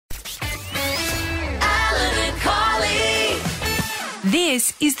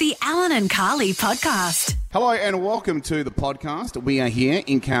This is the Alan and Carly podcast. Hello and welcome to the podcast. We are here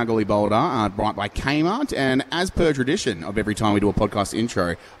in Kalgoorlie Boulder, right by Kmart, and as per tradition of every time we do a podcast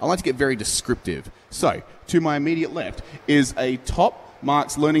intro, I like to get very descriptive. So, to my immediate left is a top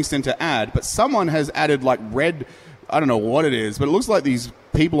Marks Learning Centre ad, but someone has added like red, I don't know what it is, but it looks like these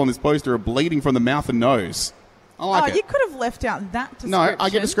people on this poster are bleeding from the mouth and nose. I like it. You could have left out that description. No, I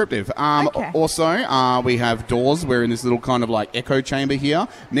get descriptive. Okay. Also, we have doors. We're in this little kind of like echo chamber here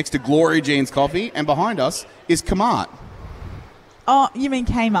next to Gloria Jean's Coffee, and behind us is Kmart. Oh, you mean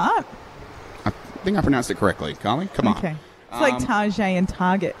Kmart? I think I pronounced it correctly, Carly. Kmart. Okay. It's like Target and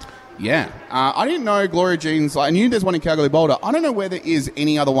Target. Yeah. I didn't know Gloria Jean's. I knew there's one in Kalgoorlie Boulder. I don't know where there is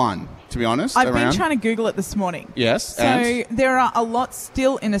any other one, to be honest. I've been trying to Google it this morning. Yes. So there are a lot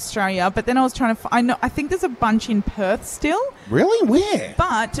still in Australia, but then I was trying to I think there's a bunch in Perth still. Really? Where?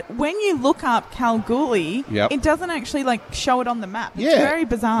 But when you look up Kalgoorlie, Yep. it doesn't actually like show it on the map. It's Yeah. very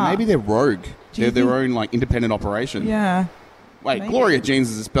bizarre. Maybe they're rogue. Do you They're their think- own like independent operation. Yeah. Wait, Maybe. Gloria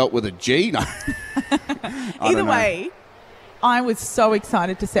Jean's is spelt with a G? No. Either way, I was so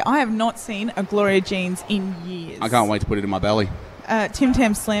excited to see. I have not seen a Gloria Jean's in years. I can't wait to put it in my belly. Tim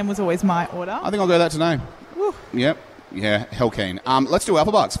Tam Slam was always my order. I think I'll go that today. Woo. Yep. Yeah, hell keen. Let's do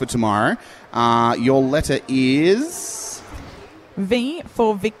Alpha Bucks for tomorrow. Your letter is... V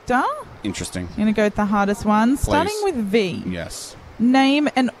for Victor. Interesting. I'm going to go with the hardest one. Starting with V. Yes. Name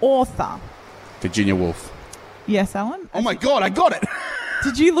an author. Virginia Woolf. Yes, Alan? Oh my God, I got it!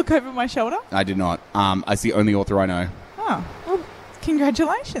 Did you look over my shoulder? I did not. That's the only author I know. Oh, well,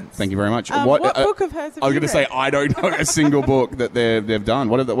 congratulations. Thank you very much. What book of hers have I was you going to say, read? I don't know a single book that they've done.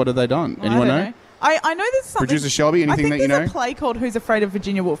 What have they done? I Anyone don't know? I know there's something... Producer Shelby, anything that you I think know? there's a play called Who's Afraid of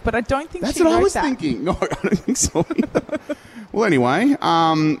Virginia Woolf, but I don't think That's she what wrote I was that. thinking. No, I don't think so either. Well, anyway,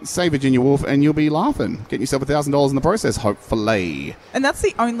 say Virginia Woolf and you'll be laughing. Get yourself $1,000 in the process, hopefully. And that's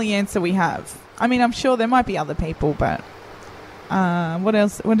the only answer we have. I mean, I'm sure there might be other people, but... what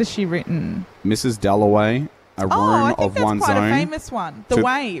else? What has she written? Mrs. Dalloway, A Room I think of that's One's quite Own. a famous one. The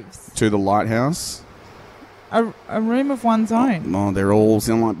Waves. To the Lighthouse. A Room of One's Own. Oh, they're all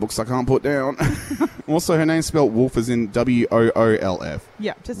sound like books I can't put down. Also, her name's spelled Wolf as in W-O-O-L-F.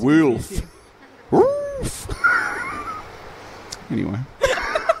 Yeah, just Wolf. Wolf. Anyway,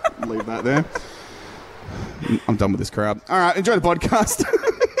 leave that there. I'm done with this crowd. All right, enjoy the podcast.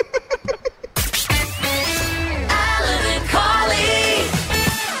 Alan and Carly.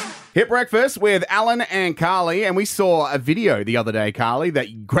 Hit breakfast with Alan and Carly, and we saw a video the other day, Carly,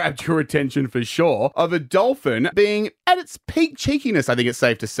 that grabbed your attention for sure, of a dolphin being at its peak cheekiness, I think it's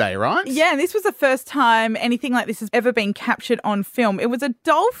safe to say, right? Yeah, and this was the first time anything like this has ever been captured on film. It was a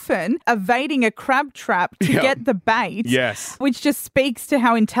dolphin evading a crab trap to get the bait. Yes. Which just speaks to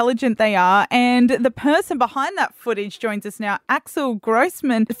how intelligent they are. And the person behind that footage joins us now, Axel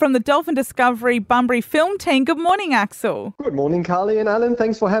Grossman from the Dolphin Discovery Bunbury film team. Good morning, Axel. Good morning, Carly and Alan.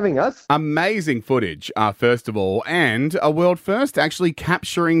 Thanks for having us. Amazing footage, first of all, and a world first actually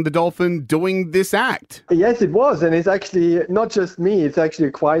capturing the dolphin doing this act. Yes, it was. And it's actually not just me. It's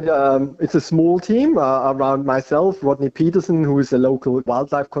actually quite it's a small team around myself, Rodney Peterson, who is a local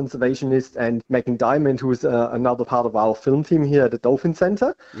wildlife conservationist, and Megan Diamond, who is another part of our film team here at the Dolphin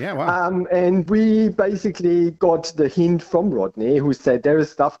Center. Yeah, wow. And we basically got the hint from Rodney, who said there is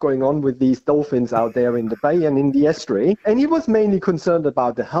stuff going on with these dolphins out there in the bay and in the estuary. And he was mainly concerned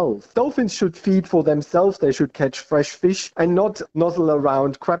about the health. Dolphins should feed for themselves. They should catch fresh fish and not nozzle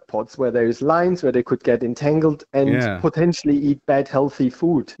around crab pots where there is lines where they could get entangled and potentially eat bad, healthy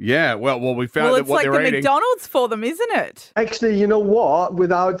food. Yeah, well, we found that it's what like they're the eating... McDonald's for them, isn't it? Actually, you know what?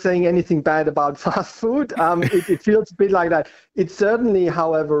 Without saying anything bad about fast food, it feels a bit like that. It certainly,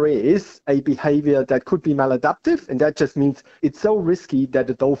 however, is a behavior that could be maladaptive, and that just means it's so risky that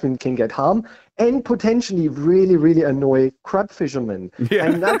the dolphin can get harm and potentially really, really annoy crab fishermen. Yeah.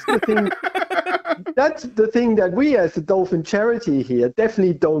 And that's the thing. That's the thing that we as a dolphin charity here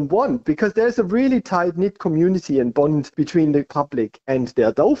definitely don't want, because there's a really tight-knit community and bond between the public and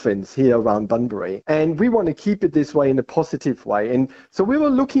their dolphins here around Bunbury. And we want to keep it this way in a positive way. And so we were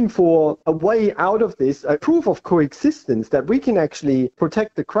looking for a way out of this, a proof of coexistence, that we can actually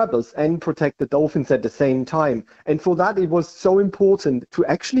protect the crabbers and protect the dolphins at the same time. And for that, it was so important to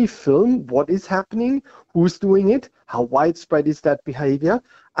actually film what is happening, who's doing it, how widespread is that behavior,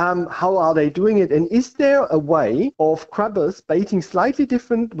 How are they doing it? And is there a way of crabbers baiting slightly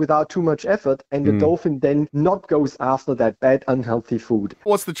different without too much effort, and the dolphin then not goes after that bad, unhealthy food?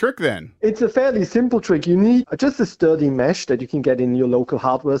 What's the trick then? It's a fairly simple trick. You need just a sturdy mesh that you can get in your local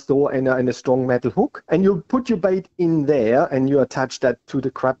hardware store and a strong metal hook. And you put your bait in there and you attach that to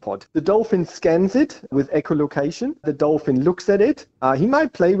the crab pot. The dolphin scans it with echolocation. The dolphin looks at it. He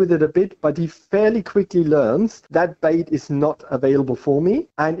might play with it a bit, but he fairly quickly learns that bait is not available for me,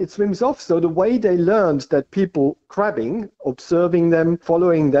 and it swims off. So the way they learned that people crabbing, observing them,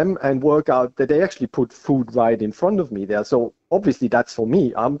 following them, and work out that they actually put food right in front of me there. So obviously that's for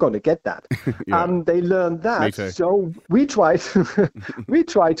me. I'm going to get that. They learned that. So we try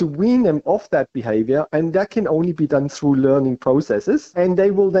to wean them off that behavior, and that can only be done through learning processes. And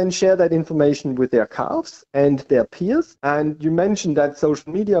they will then share that information with their calves and their peers. And you mentioned that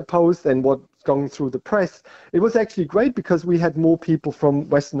social media post and what going through the press. It was actually great because we had more people from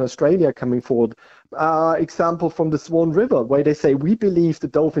Western Australia coming forward. Example from the Swan River, where they say, we believe the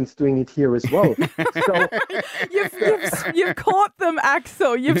dolphin's doing it here as well. So you've caught them,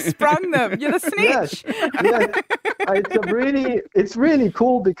 Axel. You've sprung them. You're the snitch. Yes. It's really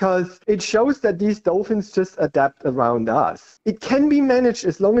cool because it shows that these dolphins just adapt around us. It can be managed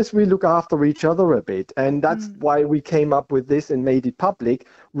as long as we look after each other a bit. And that's why we came up with this and made it public,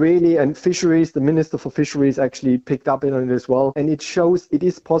 really. And fisheries, the Minister for Fisheries actually picked up on it as well. And it shows it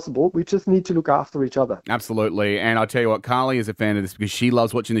is possible. We just need to look after each other. Absolutely. And I'll tell you what, Carly is a fan of this because she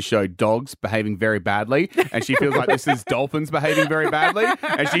loves watching the show Dogs behaving very badly. And she feels like this is dolphins behaving very badly.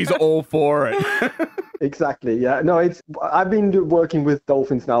 And she's all for it. Exactly. Yeah. No, I've been working with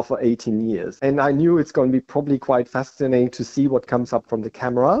dolphins now for 18 years. And I knew it's going to be probably quite fascinating to see what comes up from the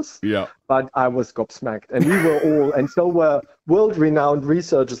cameras. Yeah. But I was gobsmacked. And we were all, and so were world-renowned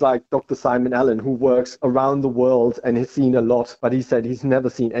researchers like Dr. Simon Allen, who works around the world and has seen a lot, but he said he's never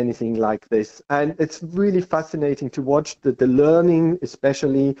seen anything like this. And it's really fascinating to watch the learning,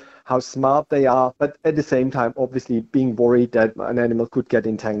 especially how smart they are, but at the same time, obviously being worried that an animal could get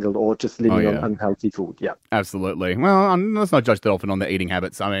entangled or just living on unhealthy food. Yeah, absolutely. Well, let's not judge the dolphin on their eating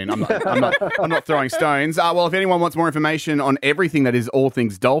habits. I mean, I'm not throwing stones. Well, if anyone wants more information on everything that is all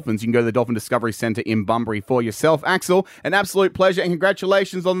things dolphins, you can go to the Dolphin Discovery Centre in Bunbury for yourself. Axel, an absolute pleasure and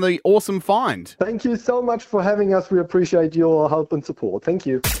congratulations on the awesome find. Thank you so much for having us. We appreciate your help and support. Thank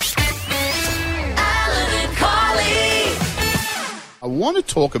you. Alan and Carly. I want to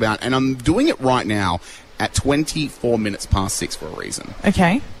talk about, and I'm doing it right now at 24 minutes past 6 for a reason.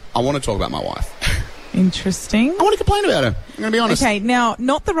 Okay. I want to talk about my wife. Interesting. I want to complain about her. I'm going to be honest. Okay, now,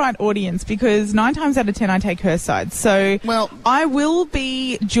 not the right audience, because 9 times out of 10 I take her side. So I will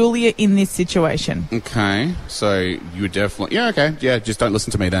be Julia in this situation. Okay, so you would definitely... Yeah, okay. Yeah, just don't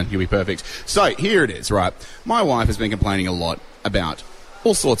listen to me then. You'll be perfect. So here it is, right? My wife has been complaining a lot about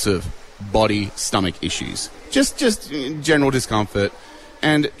all sorts of body, stomach issues. Just general discomfort.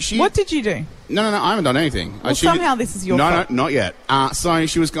 And she... What did you do? No, I haven't done anything. Well, somehow this is your fault. No, not yet. So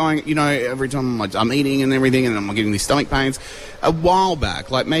she was going, every time I'm eating and everything and I'm getting these stomach pains. A while back,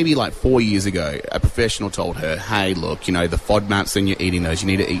 maybe 4 years ago, a professional told her, hey, look, the FODMAPs and you're eating those, you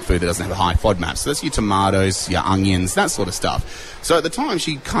need to eat food that doesn't have a high FODMAPs. So that's your tomatoes, your onions, that sort of stuff. So at the time,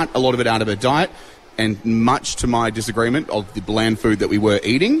 she cut a lot of it out of her diet. And much to my disagreement of the bland food that we were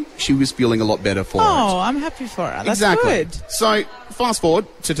eating, she was feeling a lot better for it. Oh, I'm happy for her. That's exactly. Good. So fast forward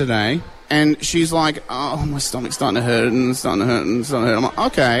to today, and she's like, oh, my stomach's starting to hurt and starting to hurt and starting to hurt. I'm like,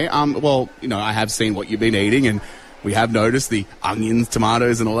 okay, well, I have seen what you've been eating, and we have noticed the onions,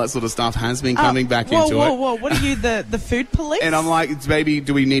 tomatoes, and all that sort of stuff has been coming back into it. Whoa, what are you, the food police? And I'm like, maybe,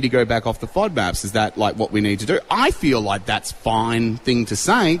 do we need to go back off the FODMAPs? Is that what we need to do? I feel like that's fine thing to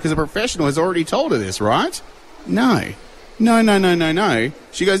say because a professional has already told her this, right? No.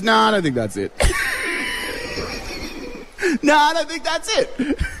 She goes, no, I don't think that's it. No, I don't think that's it.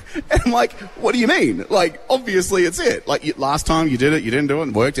 And I'm like, what do you mean? Obviously it's it. Last time you did it, you didn't do it,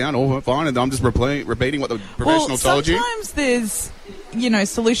 and worked out, all went fine, and I'm just repeating what the professional told you. Sometimes there's,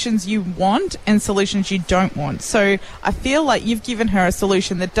 solutions you want and solutions you don't want. So I feel like you've given her a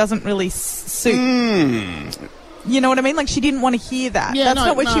solution that doesn't really suit. You know what I mean? She didn't want to hear that. Yeah, That's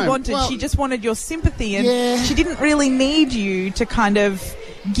not what she wanted. Well, she just wanted your sympathy, and she didn't really need you to kind of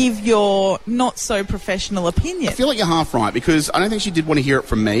give your not-so-professional opinion. I feel like you're half right, because I don't think she did want to hear it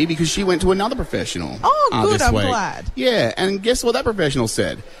from me, because she went to another professional. Oh, good. This I'm week. glad. Yeah, and guess what that professional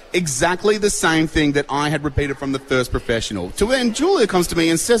said? Exactly the same thing that I had repeated from the first professional. To when Julia comes to me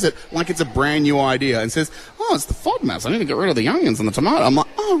and says it like it's a brand new idea and says, oh, it's the FODMAPs. I need to get rid of the onions and the tomato. I'm like,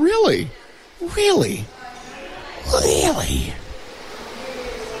 oh, really? Really? Really?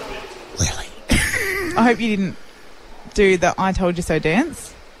 I hope you didn't do the I told you so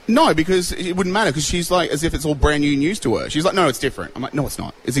dance. No, because it wouldn't matter, because she's like, as if it's all brand new news to her. She's like, no, it's different. I'm like, no, it's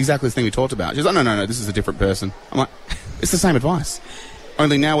not. It's exactly the thing we talked about. She's like, no, this is a different person. I'm like, it's the same advice.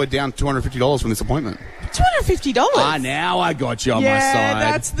 Only now we're down $250 from this appointment. $250? Now I got you on my side. Yeah,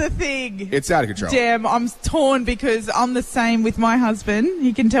 that's the thing. It's out of control. Damn, I'm torn because I'm the same with my husband.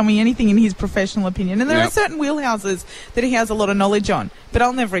 He can tell me anything in his professional opinion. And there are certain wheelhouses that he has a lot of knowledge on. But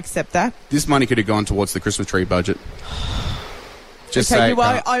I'll never accept that. This money could have gone towards the Christmas tree budget. Just okay,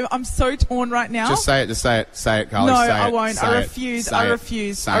 say it, I'm so torn right now. Just say it, Carly. No, say I it, won't. say I it, refuse. say I it,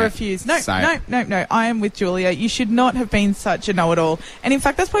 refuse. say I it, refuse. No, say it. no. I am with Julia. You should not have been such a know-it-all. And in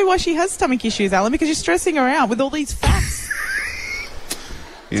fact, that's probably why she has stomach issues, Alan, because you're stressing her out with all these facts.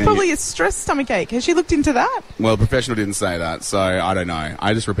 It's probably a stress stomach ache. Has she looked into that? Well, the professional didn't say that, so I don't know.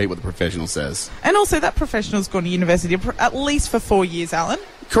 I just repeat what the professional says. And also, that professional's gone to university at least for 4 years, Alan.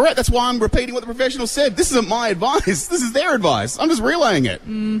 Correct. That's why I'm repeating what the professional said. This isn't my advice. This is their advice. I'm just relaying it.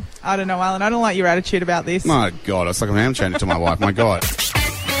 I don't know, Alan. I don't like your attitude about this. My God, it's like I am changing it to my wife. My God.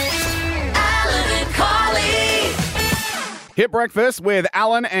 Alan and Carly. Hit breakfast with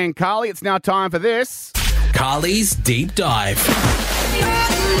Alan and Carly. It's now time for this. Carly's Deep Dive.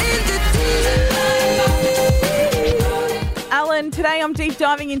 Alan, today I'm deep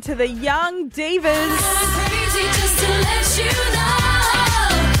diving into the young divas. Crazy just to let you know.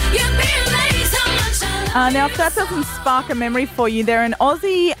 You've been late so much. Now, if that doesn't spark a memory for you, they're an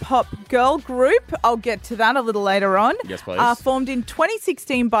Aussie pop girl group. I'll get to that a little later on. Yes, please. Formed in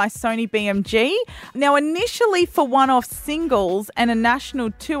 2016 by Sony BMG. Now, initially for one-off singles and a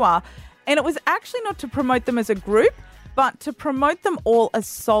national tour, and it was actually not to promote them as a group, but to promote them all as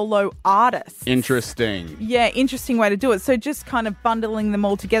solo artists. Interesting. Yeah, interesting way to do it. So just kind of bundling them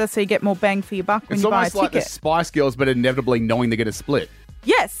all together so you get more bang for your buck when It's you buy a almost like the ticket. Spice Girls, but inevitably knowing they get a split.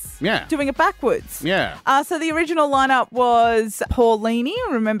 Yes. Yeah. Doing it backwards. Yeah. So the original lineup was Paulini,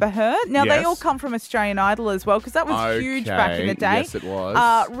 remember her? Now, they Yes. all come from Australian Idol as well, because that was huge back in the day. Yes, it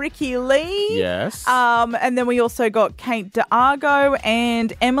was. Ricky Lee. Yes. And then we also got Kate DeArgo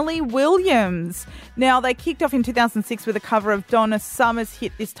and Emily Williams. Now, they kicked off in 2006 with a cover of Donna Summer's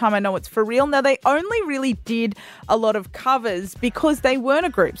hit This Time I Know It's For Real. Now, they only really did a lot of covers because they weren't a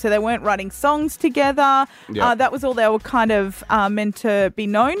group, so they weren't writing songs together. Yep. That was all they were kind of meant to be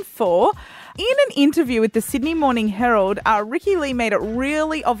known for. In an interview with the Sydney Morning Herald, Ricky Lee made it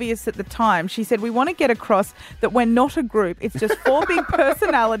really obvious at the time. She said, "We want to get across that we're not a group. It's just four big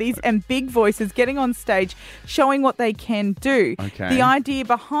personalities and big voices getting on stage, showing what they can do." Okay. The idea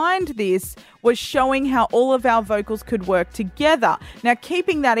behind this was showing how all of our vocals could work together. Now,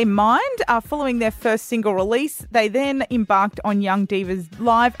 keeping that in mind, following their first single release, they then embarked on Young Divas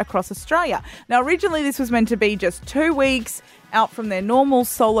Live across Australia. Now, originally this was meant to be just 2 weeks out from their normal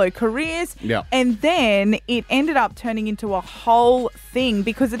solo careers. Yeah. And then it ended up turning into a whole thing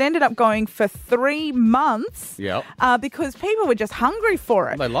because it ended up going for 3 months. Yep. Because people were just hungry for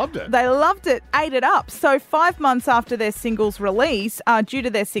it. They loved it. They loved it, ate it up. So 5 months after their singles release, due to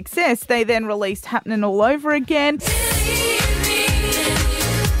their success, they then released Happening All Over Again.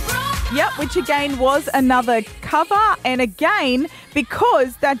 Yep, which again was another cover. And again,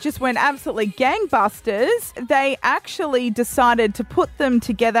 because that just went absolutely gangbusters, they actually decided to put them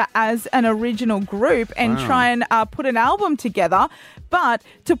together as an original group and try and put an album together. But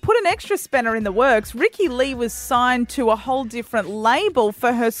to put an extra spanner in the works, Ricky Lee was signed to a whole different label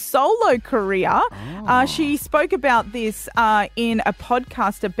for her solo career. She spoke about this in a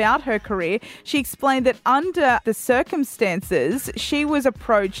podcast about her career. She explained that under the circumstances, she was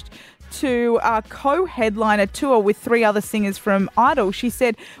approached to co-headline a tour with 3 other singers from Idol. She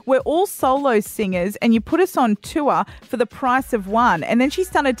said, "We're all solo singers and you put us on tour for the price of one." And then she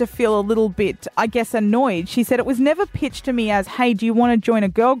started to feel a little bit, I guess, annoyed. She said, "It was never pitched to me as, hey, do you want to join a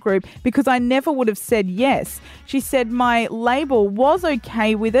girl group? Because I never would have said yes." She said, "My label was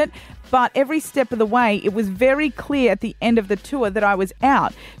okay with it, but every step of the way, it was very clear at the end of the tour that I was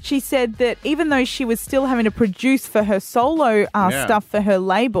out." She said that even though she was still having to produce for her solo stuff for her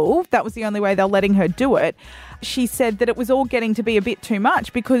label, that was the only way they're letting her do it. She said that it was all getting to be a bit too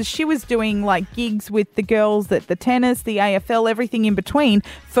much because she was doing like gigs with the girls at the tennis, the AFL, everything in between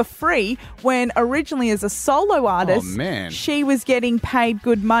for free, when originally as a solo artist, she was getting paid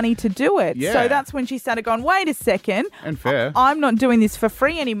good money to do it. Yeah. So that's when she started going, wait a second. And fair. I'm not doing this for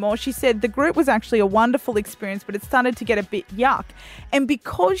free anymore. She said the group was actually a wonderful experience, but it started to get a bit yuck. And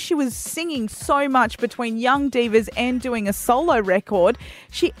because she was singing so much between Young Divas and doing a solo record,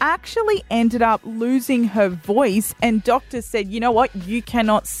 she actually ended up losing her voice, and doctors said, "You know what? You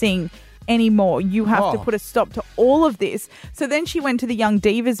cannot sing anymore. You have to put a stop to all of this." So then she went to the Young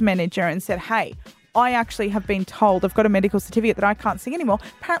Divas manager and said, "Hey, I actually have been told, I've got a medical certificate that I can't sing anymore.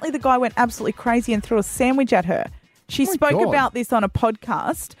 Apparently the guy went absolutely crazy and threw a sandwich at her. She spoke God. about this on a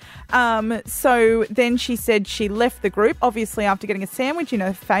podcast. So then she said she left the group, obviously after getting a sandwich in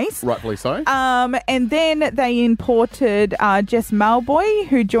her face. Rightfully so. And then they imported Jess Malboy,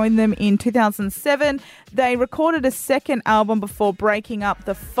 who joined them in 2007. They recorded a second album before breaking up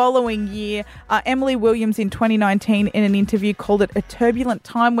the following year. Emily Williams in 2019 in an interview called it a turbulent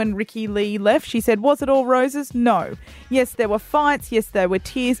time when Ricky Lee left. She said, was it all roses? No. Yes, there were fights. Yes, there were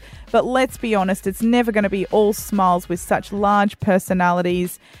tears. But let's be honest, it's never going to be all smiles with such large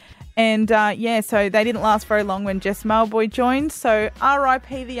personalities. And so they didn't last very long when Jess Malboy joined. So RIP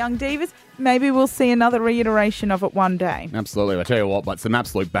the Young Divas. Maybe we'll see another reiteration of it one day. Absolutely. I tell you what, but some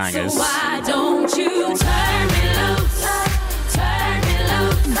absolute bangers. So why don't you turn me loose? Turn me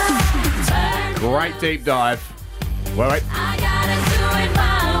loose. Turn me Great deep dive. Wait. I gotta do it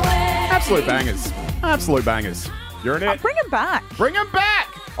my way. Absolute bangers. Absolute bangers. You're in it. Bring it back. Bring them back.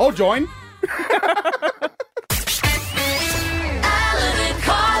 I'll join. Alan and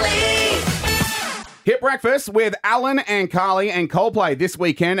Carly. Hit Breakfast with Alan and Carly and Coldplay this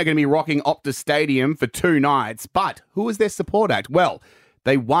weekend are going to be rocking Optus Stadium for 2 nights. But who is their support act? Well,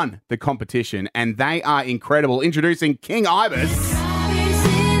 they won the competition and they are incredible. Introducing King Ibis.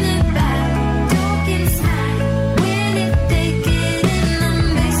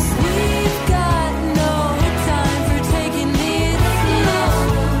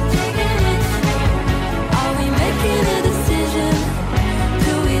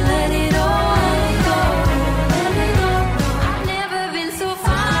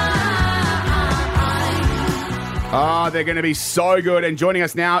 They're going to be so good. And joining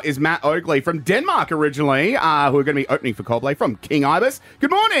us now is Matt Oakley from Denmark originally, who are going to be opening for Coldplay from King Ibis. Good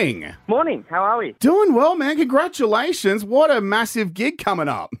morning. Morning, how are we? Doing well, man. Congratulations. What a massive gig coming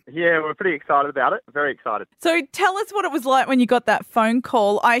up. Yeah, we're pretty excited about it. Very excited. So tell us what it was like when you got that phone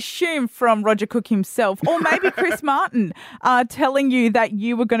call, I assume from Roger Cook himself, or maybe Chris Martin, telling you that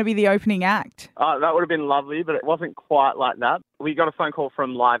you were going to be the opening act. That would have been lovely, but it wasn't quite like that. We got a phone call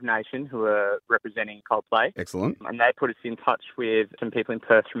from Live Nation, who are representing Coldplay. Excellent. And they put us in touch with some people in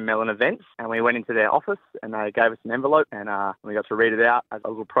Perth from Melon Events. And we went into their office and they gave us an envelope and we got to read it out as a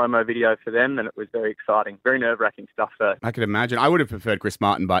little promo video for them. And it was very exciting. Very nerve-wracking stuff, though. I can imagine. I would have preferred Chris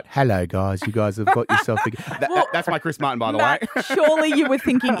Martin, but hello, guys. You guys have got yourself... that's my Chris Martin, by the Matt, way. surely you were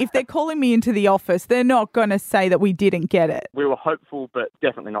thinking, if they're calling me into the office, they're not going to say that we didn't get it. We were hopeful, but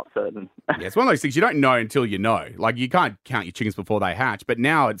definitely not certain. Yeah, it's one of those things you don't know until you know. Like, you can't count your chickens before they hatch, but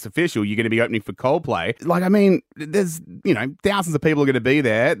now it's official. You're going to be opening for Coldplay. Like, I mean, there's, thousands of people are going to be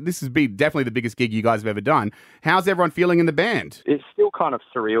there. This would be definitely the biggest gig you guys have ever done. How's everyone feeling in the band? It's still kind of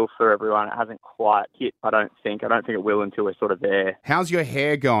surreal for everyone. It hasn't quite hit, I don't think. I don't think it will until we're sort of there. How's your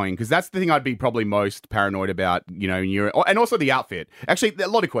hair going? Because that's the thing I'd be probably most paranoid about, and also the outfit. Actually, a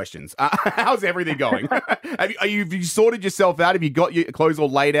lot of questions. How's everything going? Have you sorted yourself out? Have you got your clothes all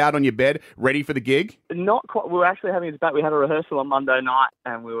laid out on your bed, ready for the gig? Not quite. We were actually having a debate. We had a rehearsal on Monday night,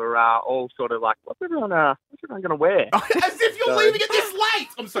 and we were all sort of like, what's everyone going to wear? As if you're leaving it this late.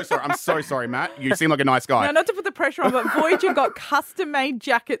 I'm so sorry. I'm so sorry, Matt. You seem like a nice guy. Now, not to put the pressure on, but Voyager got custom-made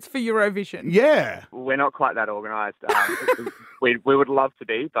jackets for Eurovision. Yeah. We're not quite that organised. We would love to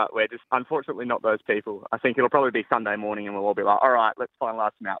be, but we're just unfortunately not those people. I think it'll probably be Sunday morning, and we'll all be like, all right, let's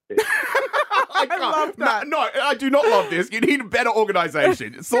finalise some outfits. I love that. No, I do not love this. You need a better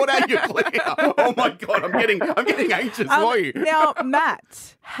organisation. Sort out your clear. Oh my God, I'm getting anxious for you. Now,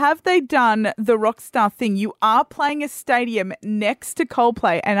 Matt, have they done the Rockstar thing? You are playing a stadium next to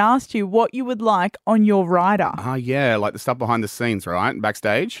Coldplay and asked you what you would like on your rider. Yeah, like the stuff behind the scenes, right?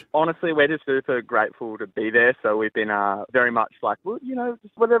 Backstage. Honestly, we're just super grateful to be there. So we've been very much like, well,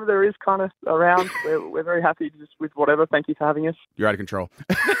 just whatever there is kind of around, we're very happy just with whatever. Thank you for having us. You're out of control.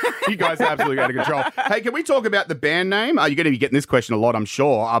 You guys are absolutely out of control. Hey, can we talk about the band name? You're going to be getting this question a lot, I'm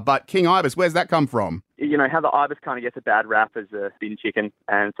sure. But King Ibis, where's that come from? How the ibis kind of gets a bad rap as a bin chicken,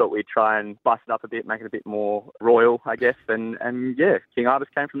 and thought we'd try and bust it up a bit, make it a bit more royal, I guess. And yeah, King Ibis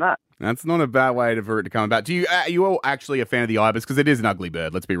came from that. That's not a bad way for it to come about. Are you all actually a fan of the ibis? Because it is an ugly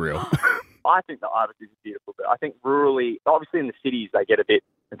bird, let's be real. I think the ibis is a beautiful bird. I think rurally, obviously in the cities they get a bit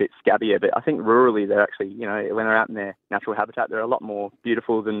scabbier, but I think rurally they're actually, when they're out in their natural habitat, they're a lot more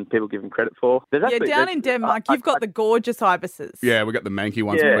beautiful than people give them credit for. Down in Denmark, you've got the gorgeous ibises. Yeah, we got the manky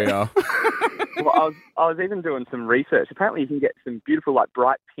ones where we are. Well, I was even doing some research. Apparently you can get some beautiful, like,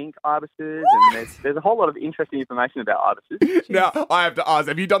 bright pink ibises, and there's a whole lot of interesting information about ibises. Now, I have to ask,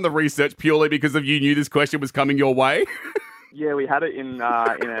 have you done the research purely because you knew this question was coming your way? Yeah, we had it in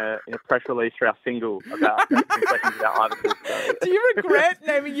a press release for our single about questions about ibises. So. Do you regret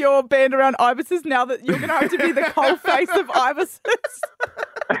naming your band around ibises now that you're going to have to be the cold face of ibises?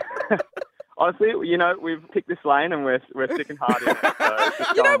 Honestly, you know, we've picked this lane and we're sticking hard in it. So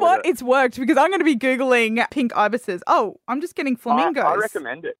just You know going with what? it. It's worked because I'm going to be Googling pink ibises. Oh, I'm just getting flamingos. I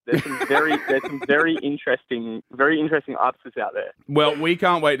recommend it. There's some very interesting ibises out there. Well, we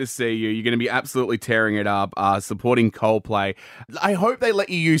can't wait to see you. You're going to be absolutely tearing it up, supporting Coldplay. I hope they let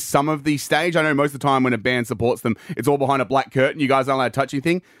you use some of the stage. I know most of the time when a band supports them, it's all behind a black curtain. You guys aren't allowed to touch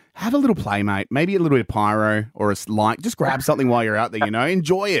anything. Have a little play, mate. Maybe a little bit of pyro or a light. Just grab something while you're out there, you know.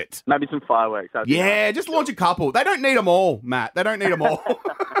 Enjoy it. Maybe some fireworks. Yeah, just launch a couple. They don't need them all, Matt. They don't need them all.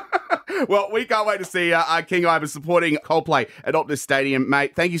 Well, we can't wait to see King Ibis supporting Coldplay at Optus Stadium.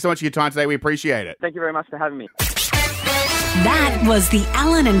 Mate, thank you so much for your time today. We appreciate it. Thank you very much for having me. That was the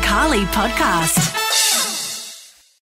Alan and Carly podcast.